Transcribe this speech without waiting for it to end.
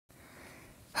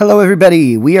Hello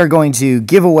everybody, we are going to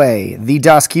give away the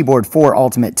DOS Keyboard 4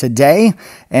 Ultimate today,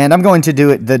 and I'm going to do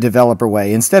it the developer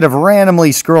way. Instead of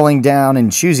randomly scrolling down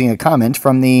and choosing a comment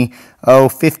from the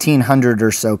 1,500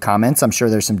 or so comments, I'm sure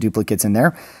there's some duplicates in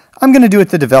there, I'm going to do it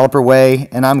the developer way,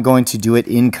 and I'm going to do it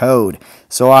in code.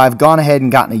 So I've gone ahead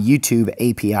and gotten a YouTube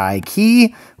API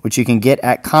key, which you can get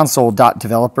at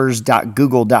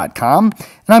console.developers.google.com, and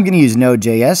I'm going to use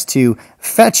Node.js to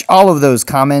fetch all of those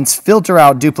comments, filter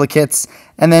out duplicates,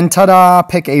 and then ta-da,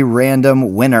 pick a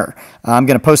random winner. I'm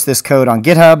going to post this code on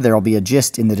GitHub. There will be a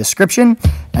gist in the description,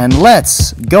 and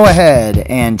let's go ahead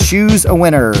and choose a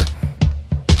winner.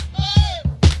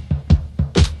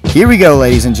 Here we go,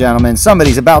 ladies and gentlemen.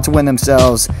 Somebody's about to win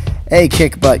themselves a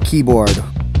kick butt keyboard.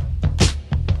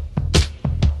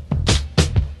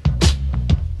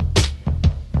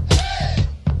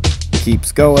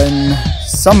 Keeps going.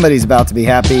 Somebody's about to be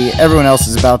happy. Everyone else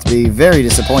is about to be very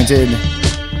disappointed.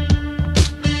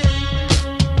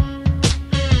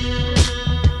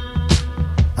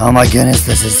 Oh my goodness,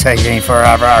 this is taking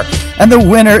forever. And the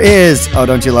winner is, oh,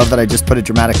 don't you love that I just put a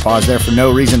dramatic pause there for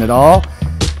no reason at all?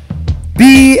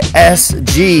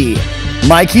 BSG.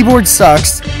 My keyboard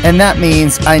sucks, and that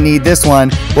means I need this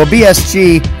one. Well,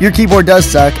 BSG, your keyboard does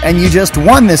suck, and you just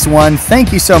won this one.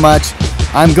 Thank you so much.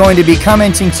 I'm going to be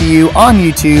commenting to you on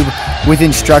YouTube with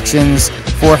instructions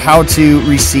for how to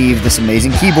receive this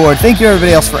amazing keyboard. Thank you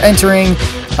everybody else for entering.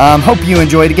 Hope you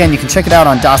enjoyed. Again, you can check it out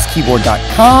on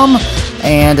DOSKeyboard.com,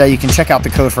 and you can check out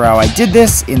the code for how I did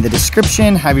this in the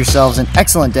description. Have yourselves an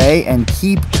excellent day, and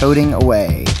keep coding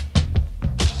away.